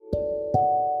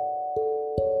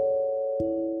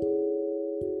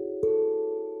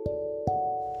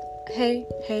Hey.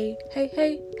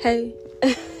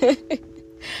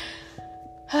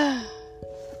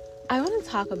 I want to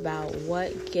talk about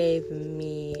what gave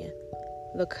me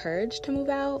the courage to move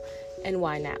out and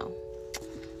why now.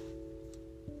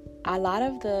 A lot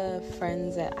of the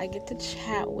friends that I get to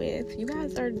chat with, you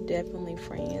guys are definitely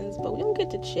friends, but we don't get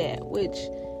to chat, which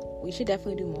we should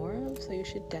definitely do more of. So you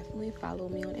should definitely follow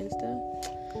me on Insta,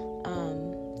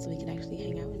 so we can actually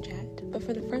hang out and chat. But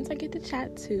for the friends I get to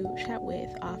chat with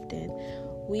often,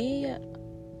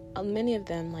 many of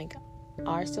them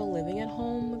are still living at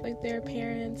home with their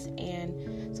parents,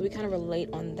 and so we kind of relate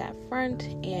on that front,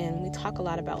 and we talk a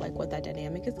lot about what that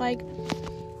dynamic is like.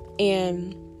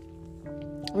 And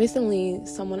recently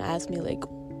someone asked me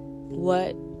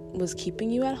what was keeping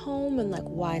you at home and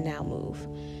why now move.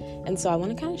 And so I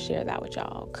want to kind of share that with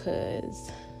y'all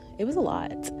because it was a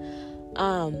lot.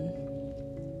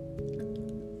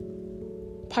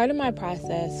 Part of my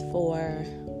process for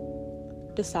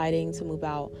deciding to move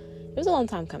out, it was a long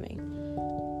time coming.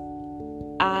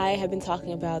 I have been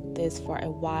talking about this for a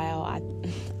while.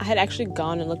 I had actually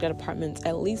gone and looked at apartments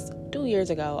at least 2 years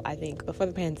ago, I think, before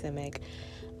the pandemic,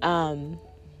 and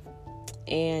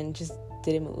just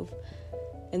didn't move.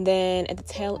 And then at the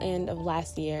tail end of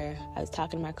last year, I was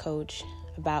talking to my coach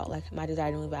about my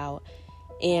desire to move out,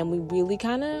 and we really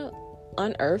kind of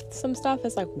unearthed some stuff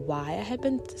as why I had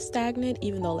been stagnant,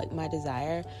 even though my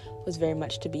desire was very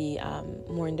much to be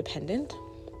more independent.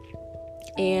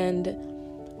 And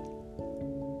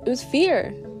it was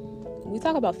fear. We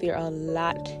talk about fear a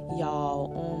lot,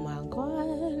 y'all. Oh my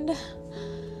God.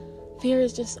 Fear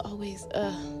is just always,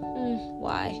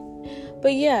 why?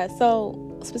 But yeah,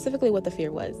 so specifically what the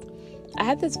fear was. I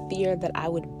had this fear that I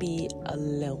would be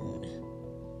alone.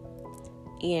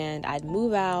 And I'd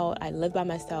move out, I'd live by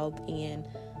myself, and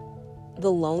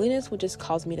the loneliness would just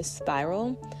cause me to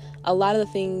spiral. A lot of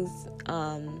the things,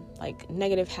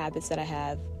 negative habits that I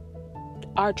have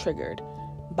are triggered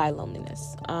by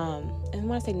loneliness. And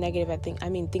when I say negative, I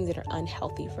mean things that are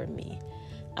unhealthy for me.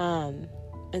 And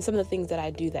some of the things that I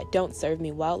do that don't serve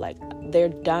me well, they're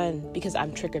done because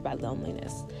I'm triggered by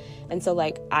loneliness. And so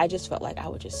I just felt I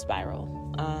would just spiral,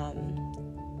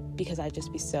 because I'd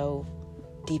just be so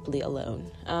deeply alone.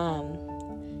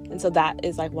 And so that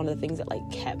is one of the things that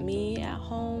kept me at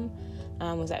home,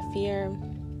 was that fear.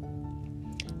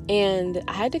 And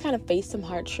I had to kind of face some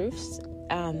hard truths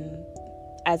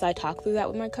as I talked through that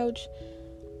with my coach.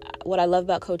 What I love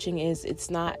about coaching is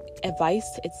it's not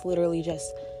advice, it's literally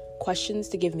just questions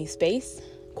to give me space,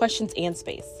 questions and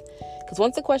space. Because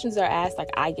once the questions are asked,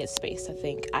 I get space to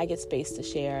think, I get space to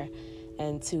share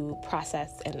and to process,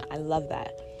 and I love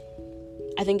that.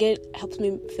 I think it helps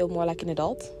me feel more like an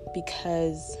adult,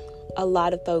 because a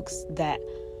lot of folks that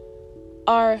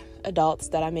are adults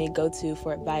that I may go to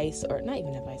for advice, or not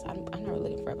even advice, I'm not really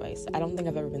looking for advice. I don't think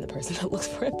I've ever been the person that looks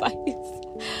for advice.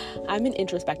 I'm an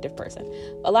introspective person.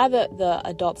 A lot of the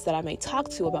adults that I may talk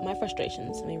to about my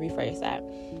frustrations, let me rephrase that,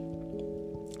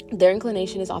 their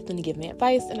inclination is often to give me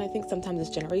advice, and I think sometimes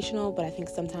it's generational, but I think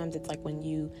sometimes it's when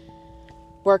you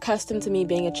were accustomed to me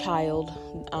being a child,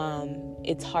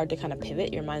 it's hard to kind of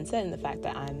pivot your mindset and the fact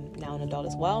that I'm now an adult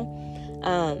as well.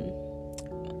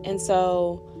 And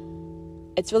so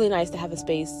it's really nice to have a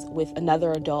space with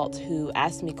another adult who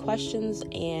asks me questions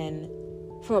and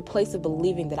from a place of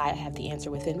believing that I have the answer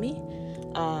within me,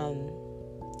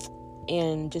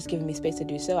 and just giving me space to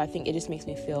do so. I think it just makes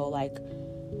me feel like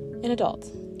an adult.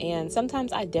 And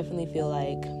sometimes I definitely feel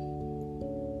I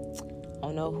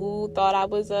don't know who thought I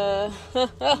was I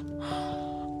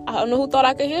don't know who thought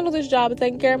I could handle this job of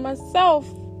taking care of myself,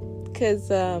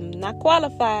 because not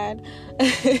qualified.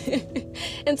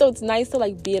 And so it's nice to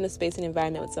be in a space and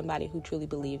environment with somebody who truly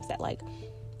believes that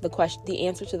the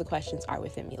answer to the questions are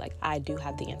within me. I do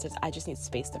have the answers, I just need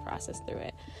space to process through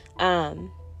it. And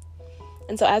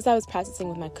so as I was processing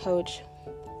with my coach,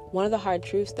 one of the hard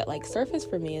truths that surfaced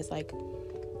for me is I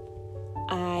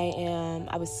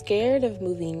was scared of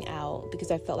moving out because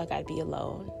I felt I'd be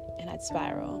alone and I'd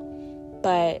spiral.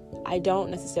 But I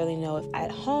don't necessarily know if at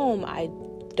home I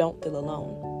don't feel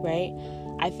alone, right?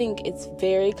 I think it's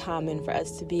very common for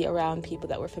us to be around people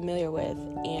that we're familiar with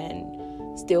and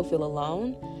still feel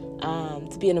alone.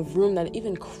 To be in a room that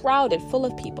even crowded full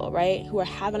of people, right, who are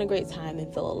having a great time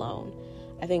and feel alone.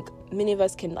 I think many of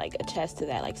us can attest to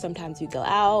that. Sometimes you go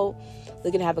out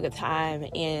looking to have a good time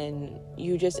and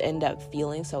you just end up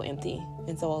feeling so empty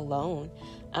and so alone.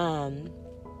 And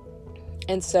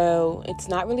so it's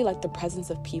not really the presence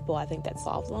of people, I think, that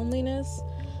solves loneliness.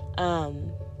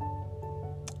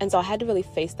 And so I had to really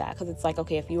face that, because it's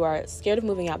okay, if you are scared of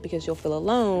moving out because you'll feel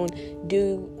alone,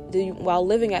 do you, while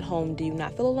living at home, do you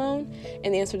not feel alone?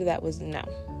 And the answer to that was no.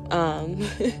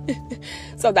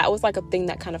 So that was like a thing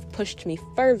that kind of pushed me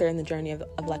further in the journey of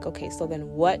like, okay, so then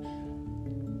what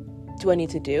do I need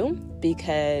to do?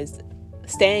 Because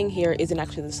staying here isn't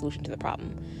actually the solution to the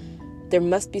problem. There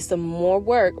must be some more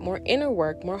work, more inner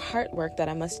work, more heart work that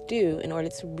I must do in order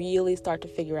to really start to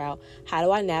figure out, how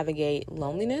do I navigate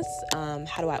loneliness?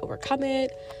 How do I overcome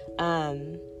it?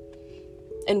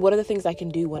 And what are the things I can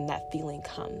do when that feeling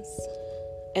comes?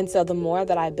 And so the more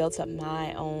that I built up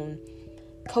my own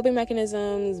coping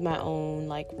mechanisms, my own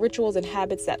like rituals and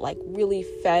habits that like really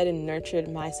fed and nurtured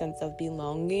my sense of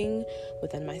belonging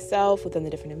within myself, within the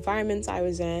different environments I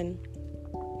was in,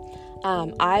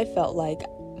 I felt like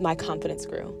my confidence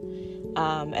grew,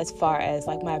 as far as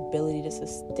like my ability to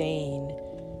sustain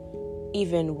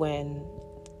even when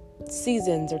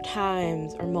seasons or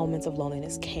times or moments of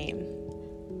loneliness came.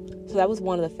 So that was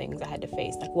one of the things I had to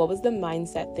face. Like, what was the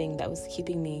mindset thing that was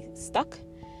keeping me stuck?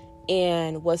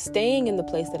 And was staying in the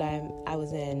place that I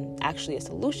was in actually a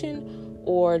solution,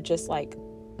 or just like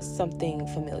something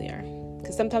familiar?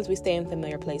 Because sometimes we stay in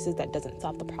familiar places that doesn't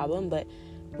solve the problem, but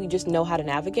we just know how to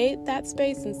navigate that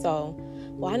space. And so,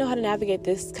 well, I know how to navigate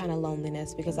this kind of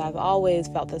loneliness because I've always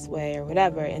felt this way or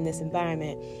whatever in this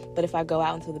environment. But if I go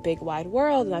out into the big wide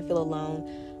world and I feel alone,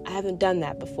 I haven't done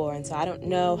that before. And so I don't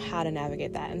know how to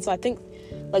navigate that. And so I think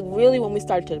like really when we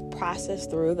start to process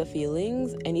through the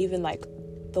feelings and even like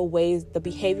the ways, the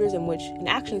behaviors in which and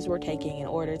actions we're taking in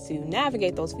order to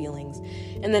navigate those feelings,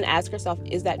 and then ask yourself,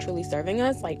 is that truly serving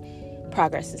us? Like,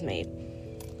 progress is made.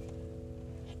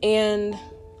 And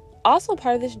also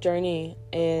part of this journey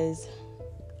is,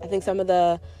 I think, some of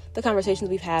the conversations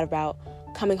we've had about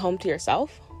coming home to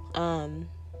yourself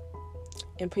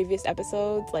in previous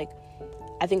episodes. Like,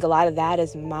 I think a lot of that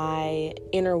is my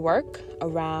inner work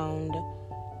around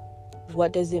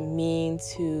what does it mean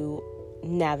to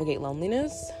navigate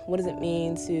loneliness? What does it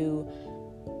mean to,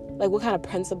 like, what kind of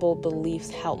principle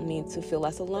beliefs help me to feel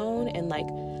less alone? And like,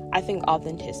 I think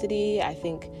authenticity, I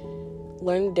think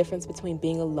learning the difference between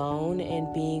being alone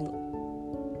and being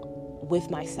with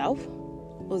myself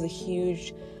was a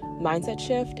huge mindset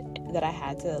shift that I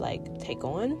had to like take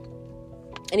on.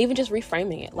 And even just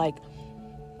reframing it, like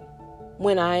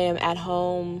when I am at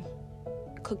home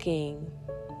cooking,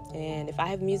 and if I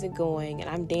have music going and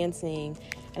I'm dancing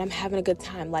and I'm having a good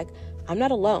time, like, I'm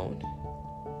not alone.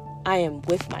 I am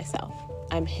with myself.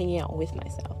 I'm hanging out with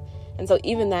myself. And so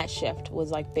even that shift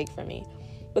was like big for me.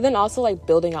 But then also like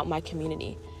building out my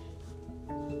community.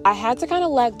 I had to kind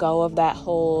of let go of that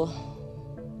whole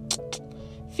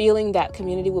feeling that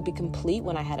community would be complete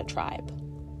when I had a tribe.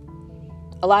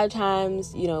 A lot of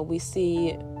times, you know, we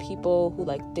see people who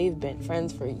like they've been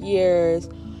friends for years,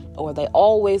 or they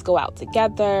always go out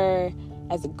together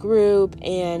as a group.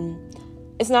 And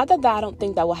it's not that I don't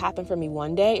think that will happen for me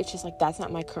one day. It's just like that's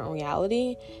not my current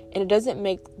reality. And it doesn't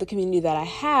make the community that I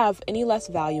have any less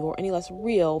valuable or any less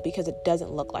real because it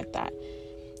doesn't look like that.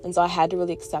 And so I had to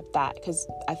really accept that, because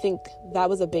I think that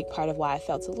was a big part of why I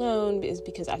felt alone, is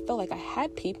because I felt like I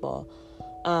had people,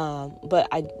 but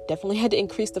I definitely had to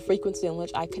increase the frequency in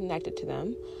which I connected to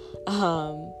them.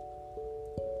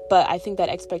 But I think that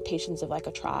expectations of like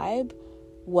a tribe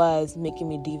was making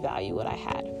me devalue what I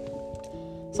had.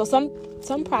 So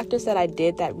some practice that I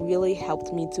did that really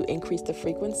helped me to increase the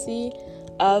frequency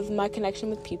of my connection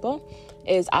with people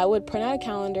is I would print out a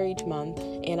calendar each month,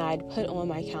 and I'd put on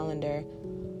my calendar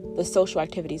the social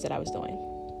activities that I was doing.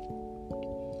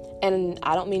 And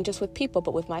I don't mean just with people,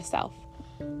 but with myself.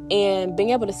 And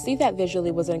being able to see that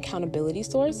visually was an accountability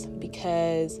source,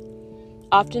 because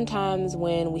oftentimes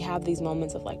when we have these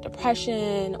moments of like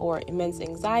depression or immense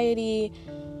anxiety,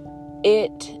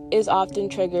 it is often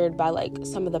triggered by like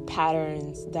some of the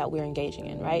patterns that we're engaging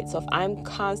in, right? So if I'm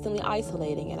constantly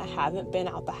isolating and I haven't been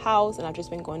out the house and I've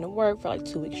just been going to work for like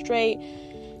 2 weeks straight,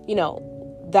 you know,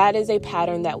 that is a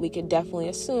pattern that we could definitely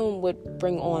assume would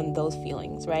bring on those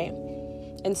feelings, right?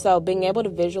 And so being able to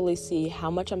visually see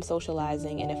how much I'm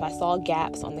socializing, and if I saw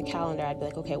gaps on the calendar, I'd be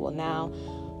like, okay, well now,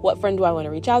 what friend do I want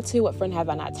to reach out to? What friend have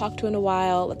I not talked to in a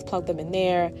while? Let's plug them in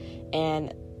there.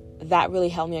 And that really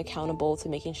held me accountable to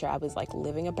making sure I was like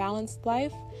living a balanced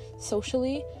life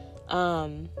socially.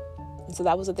 And so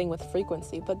that was the thing with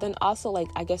frequency. But then also like,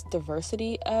 I guess,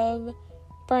 diversity of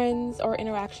friends or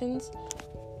interactions.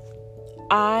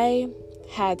 I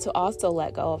had to also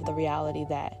let go of the reality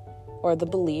that, or the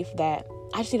belief that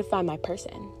I just need to find my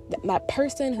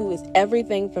person who is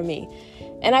everything for me.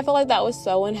 And I felt like that was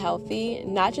so unhealthy,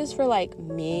 not just for like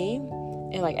me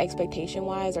and like expectation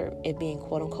wise or it being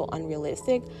quote unquote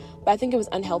unrealistic, but I think it was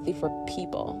unhealthy for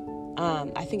people.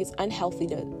 I think it's unhealthy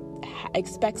to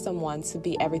expect someone to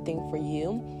be everything for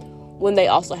you when they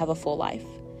also have a full life.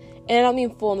 And I don't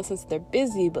mean full in the sense that they're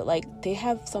busy, but like they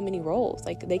have so many roles.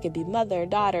 Like they could be mother,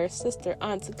 daughter, sister,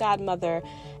 aunt, godmother.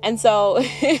 And so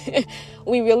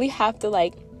we really have to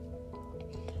like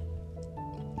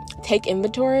take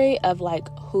inventory of like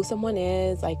who someone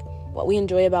is, like what we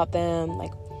enjoy about them,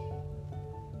 like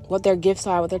what their gifts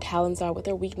are, what their talents are, what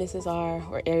their weaknesses are,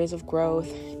 or areas of growth,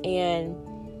 and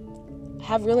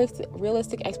have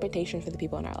realistic expectations for the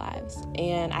people in our lives.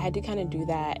 And I had to kind of do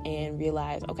that and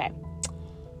realize, okay,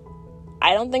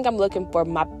 I don't think I'm looking for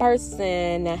my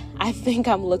person. I think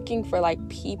I'm looking for like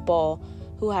people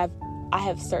who I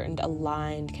have certain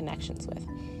aligned connections with.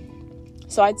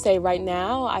 So I'd say right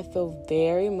now I feel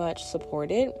very much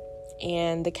supported,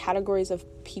 and the categories of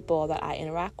people that I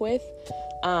interact with,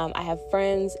 I have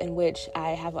friends in which I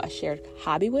have a shared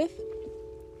hobby with,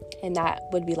 and that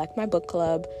would be like my book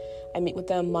club. I meet with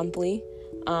them monthly.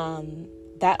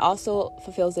 That also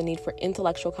fulfills the need for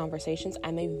intellectual conversations.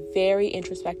 I'm a very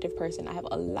introspective person. I have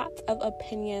a lot of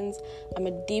opinions. I'm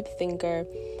a deep thinker,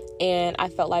 and I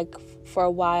felt like for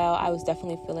a while I was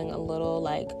definitely feeling a little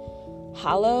like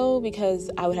hollow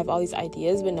because I would have all these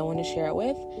ideas but no one to share it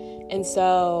with. And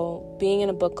so being in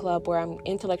a book club where I'm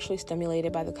intellectually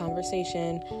stimulated by the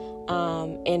conversation,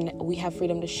 and we have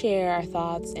freedom to share our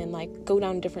thoughts and like go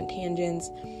down different tangents,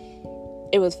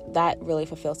 that really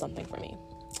fulfills something for me.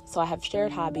 So I have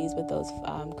shared hobbies with those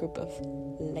group of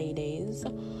ladies.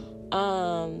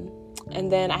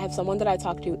 And then I have someone that I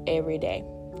talk to every day.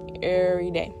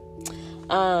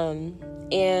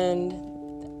 And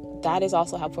that is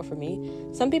also helpful for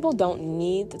me. Some people don't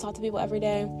need to talk to people every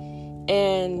day.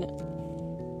 And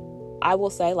I will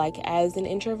say, like, as an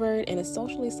introvert and a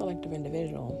socially selective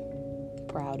individual,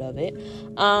 proud of it,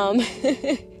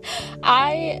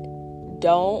 I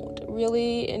don't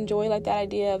really enjoy like that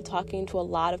idea of talking to a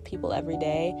lot of people every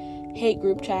day. Hate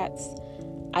group chats.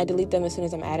 I delete them as soon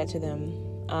as I'm added to them,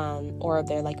 or if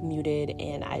they're like muted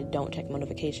and I don't check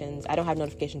notifications. I don't have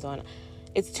notifications on.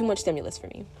 It's too much stimulus for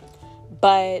me.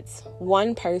 But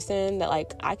one person that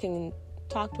like I can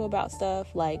talk to about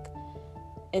stuff, like,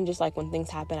 and just like when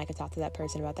things happen, I can talk to that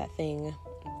person about that thing.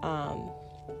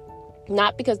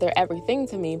 Not because they're everything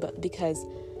to me, but because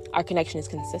our connection is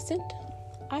consistent.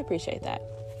 I appreciate that.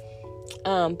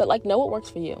 But like, know what works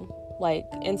for you, like,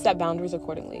 and set boundaries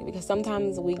accordingly, because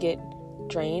sometimes we get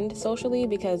drained socially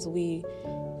because we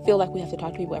feel like we have to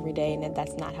talk to people every day, and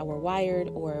that's not how we're wired,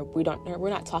 or we're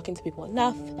not talking to people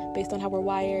enough based on how we're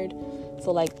wired.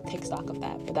 So like, take stock of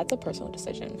that, but that's a personal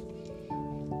decision.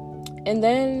 And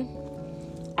then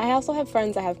I also have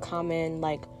friends I have common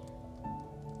like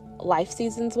life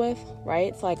seasons with,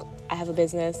 right? So like, I have a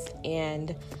business,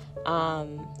 and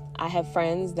I have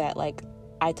friends that like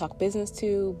I talk business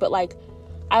to, but like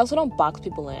I also don't box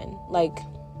people in. Like,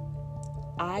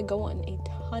 I go on a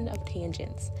ton of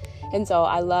tangents, and so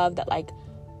I love that like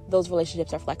those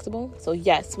relationships are flexible. So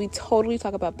yes, we totally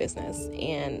talk about business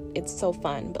and it's so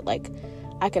fun, but like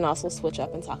I can also switch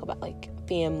up and talk about like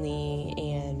family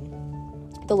and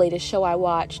the latest show I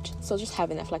watched. So just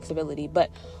having that flexibility, but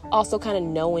also kind of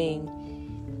knowing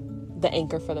the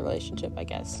anchor for the relationship, I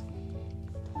guess.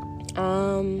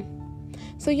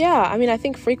 So yeah, I mean, I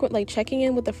think checking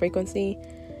in with the frequency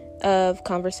of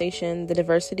conversation, the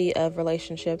diversity of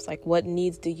relationships, like what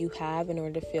needs do you have in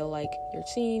order to feel like you're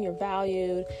seen, you're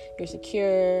valued, you're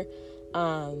secure,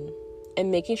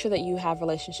 and making sure that you have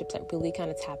relationships that really kind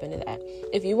of tap into that.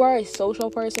 If you are a social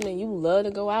person and you love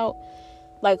to go out,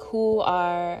 like, who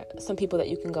are some people that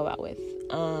you can go out with?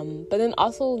 But then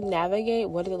also navigate,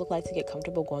 what does it look like to get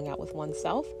comfortable going out with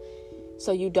oneself,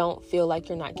 so you don't feel like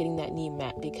you're not getting that need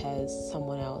met because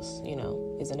someone else,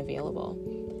 isn't available.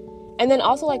 And then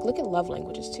also, like, look at love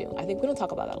languages too. I think we don't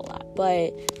talk about that a lot,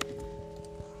 but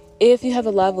if you have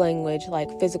a love language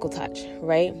like physical touch,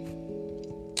 right?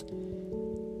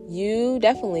 You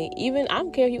definitely, I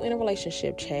don't care if you're in a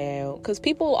relationship, child, because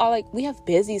people are like, we have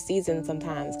busy seasons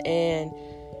sometimes, and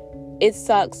it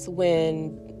sucks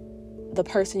when the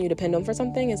person you depend on for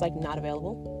something is like not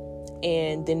available.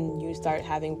 And then you start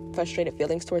having frustrated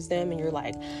feelings towards them, and you're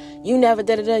like, you never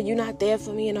you're not there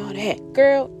for me and all that.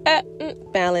 Girl,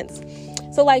 balance.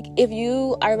 So like, if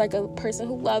you are like a person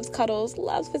who loves cuddles,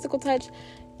 loves physical touch,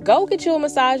 go get you a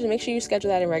massage and make sure you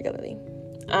schedule that in regularly.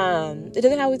 It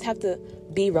doesn't always have to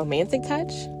be romantic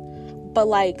touch, but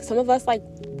like some of us, like,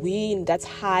 that's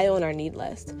high on our need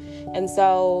list. And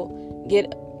so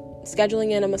scheduling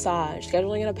in a massage,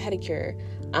 scheduling in a pedicure,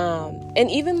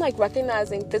 and even like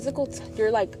recognizing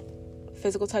your like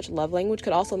physical touch love language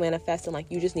could also manifest in like,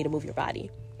 you just need to move your body.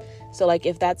 So like,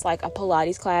 if that's like a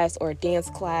Pilates class or a dance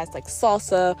class, like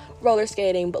salsa, roller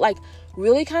skating, but like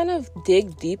really kind of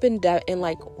dig deep in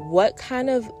like what kind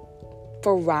of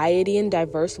variety and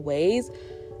diverse ways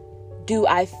do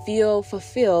I feel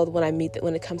fulfilled when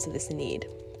when it comes to this need?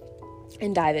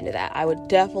 And dive into that. I would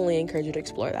definitely encourage you to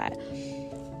explore that.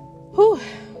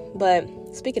 But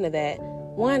speaking of that,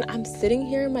 one, I'm sitting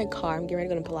here in my car. I'm getting ready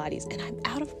to go to Pilates, and I'm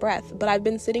out of breath. But I've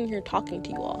been sitting here talking to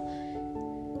you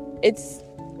all. It's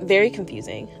very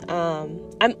confusing.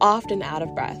 I'm often out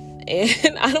of breath,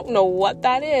 and I don't know what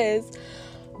that is,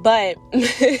 but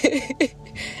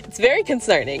it's very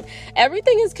concerning.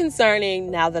 Everything is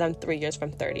concerning now that I'm 3 years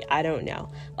from 30. I don't know.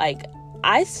 Like,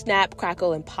 I snap,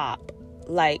 crackle, and pop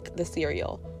like the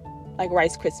cereal, like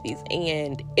Rice Krispies,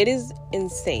 and it is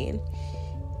insane.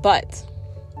 But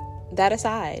that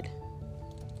aside,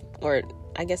 or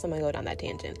I guess I'm gonna go down that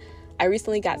tangent. I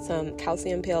recently got some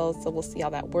calcium pills, so we'll see how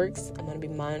that works. I'm gonna be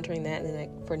monitoring that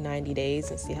for 90 days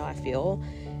and see how I feel.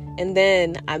 And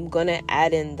then I'm gonna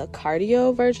add in the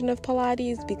cardio version of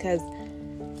Pilates, because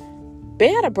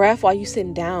being out of breath while you're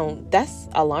sitting down, that's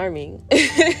alarming.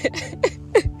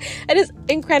 It is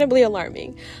incredibly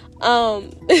alarming.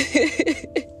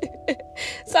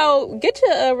 So get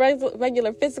your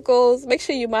regular physicals. Make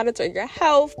sure you monitor your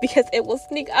health, because it will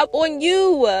sneak up on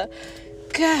you.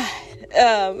 God.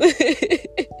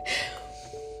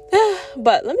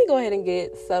 But let me go ahead and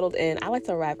get settled in. I like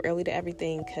to arrive early to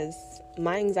everything, because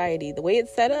my anxiety, the way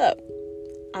it's set up,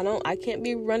 I can't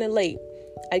be running late,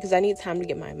 because I need time to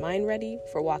get my mind ready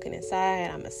for walking inside.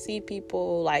 I'm gonna see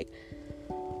people, like,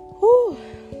 whew.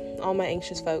 All my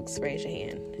anxious folks, raise your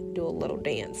hand, do a little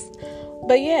dance.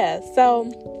 But yeah, so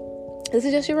this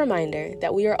is just your reminder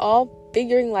that we are all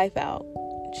figuring life out.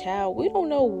 Child, we don't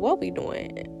know what we're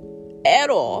doing at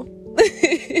all.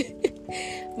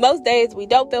 Most days we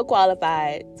don't feel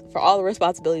qualified for all the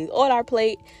responsibilities on our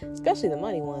plate, especially the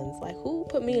money ones. Like, who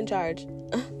put me in charge?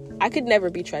 I could never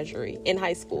be treasury in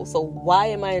high school, so why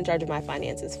am I in charge of my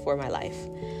finances for my life?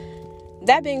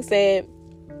 That being said,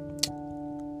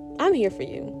 I'm here for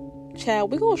you.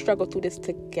 Child, we're going to struggle through this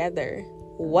together.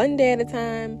 One day at a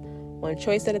time, one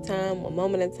choice at a time, one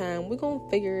moment at a time. We're going to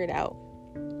figure it out.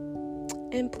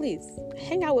 And please,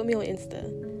 hang out with me on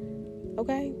Insta.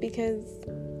 Okay? Because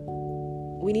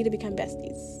we need to become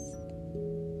besties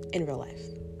in real life.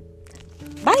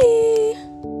 Bye!